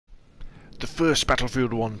the first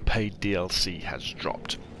Battlefield 1 paid DLC has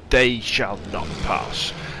dropped. They shall not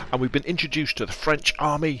pass. And we've been introduced to the French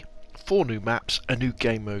army, 4 new maps, a new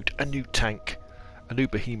game mode, a new tank, a new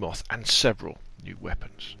behemoth, and several new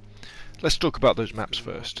weapons. Let's talk about those maps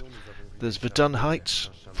first. There's Verdun Heights,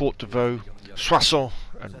 Fort de Vaux, Soissons,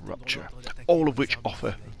 and Rupture, all of which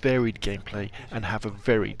offer varied gameplay and have a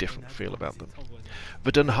very different feel about them.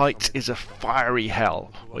 Verdun Heights is a fiery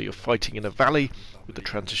hell where you're fighting in a valley with the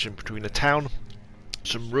transition between a town,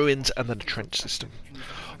 some ruins, and then a trench system.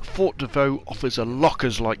 Fort de Vaux offers a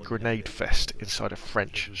lockers-like grenade fest inside a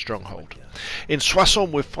French stronghold. In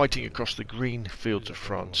Soissons we're fighting across the green fields of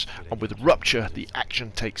France, and with Rupture the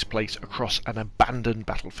action takes place across an abandoned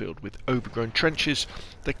battlefield with overgrown trenches,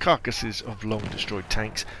 the carcasses of long destroyed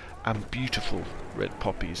tanks, and beautiful red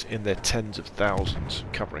poppies in their tens of thousands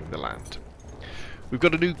covering the land. We've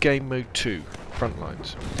got a new game mode 2,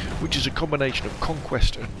 Frontlines, which is a combination of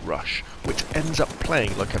Conquest and Rush, which ends up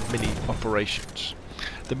playing like a mini operations.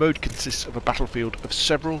 The mode consists of a battlefield of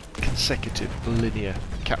several consecutive linear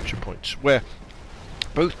capture points, where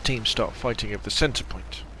both teams start fighting over the centre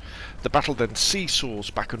point. The battle then seesaws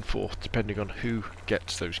back and forth depending on who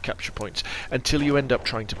gets those capture points, until you end up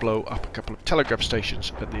trying to blow up a couple of telegraph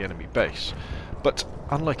stations at the enemy base. But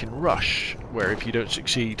unlike in Rush, where if you don't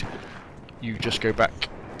succeed, you just go back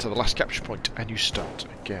to the last capture point and you start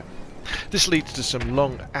again. This leads to some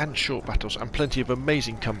long and short battles and plenty of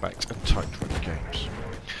amazing comebacks and tight run games.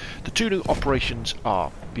 The 2 new operations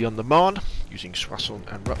are Beyond the Marne, using Soissons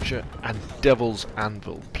and Rupture, and Devil's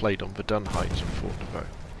Anvil, played on Verdun Heights and Fort de Vaux.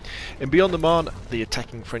 In Beyond the Marne, the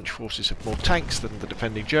attacking French forces have more tanks than the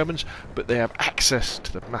defending Germans, but they have access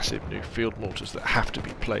to the massive new field mortars that have to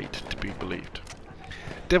be played to be believed.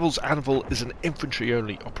 Devil's Anvil is an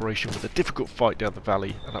infantry-only operation with a difficult fight down the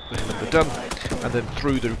valley and up the hill of Verdun, and then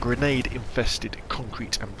through the grenade-infested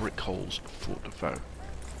concrete and brick holes of Fort de Vaux.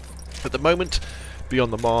 At the moment,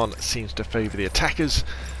 Beyond the Marne seems to favour the attackers,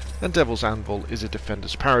 and Devil's Anvil is a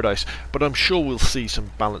defender's paradise, but I'm sure we'll see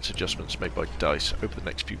some balance adjustments made by DICE over the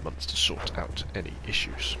next few months to sort out any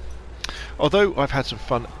issues. Although I've had some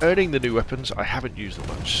fun earning the new weapons, I haven't used them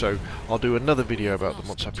much, so I'll do another video about them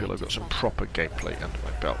once I feel I've got some proper gameplay under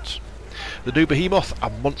my belt. The new Behemoth, a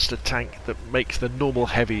monster tank that makes the normal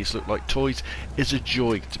heavies look like toys, is a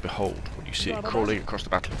joy to behold when you see it crawling across the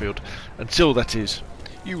battlefield, until, that is,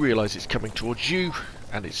 you realise it's coming towards you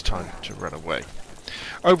and it's time to run away.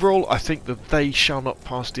 Overall, I think the They Shall Not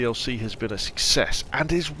Pass DLC has been a success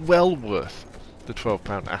and is well worth the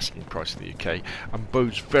 £12 asking price in the UK, and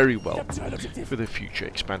bodes very well for the future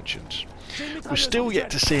expansions. We're still yet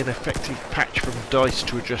to see an effective patch from DICE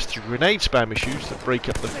to address the grenade spam issues that break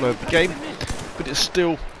up the flow of the game, but it's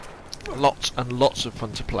still lots and lots of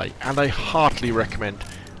fun to play, and I heartily recommend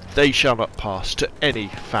They Shall Not Pass to any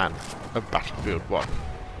fan of Battlefield 1.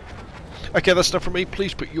 Okay, that's enough from me.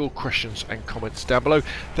 Please put your questions and comments down below.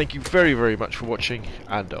 Thank you very, very much for watching,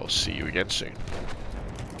 and I'll see you again soon.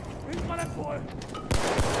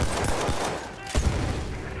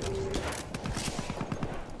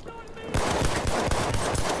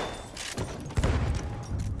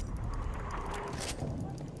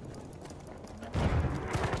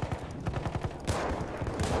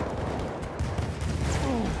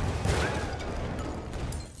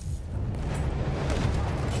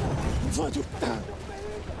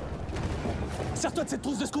 Sers-toi de cette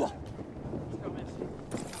trousse de secours!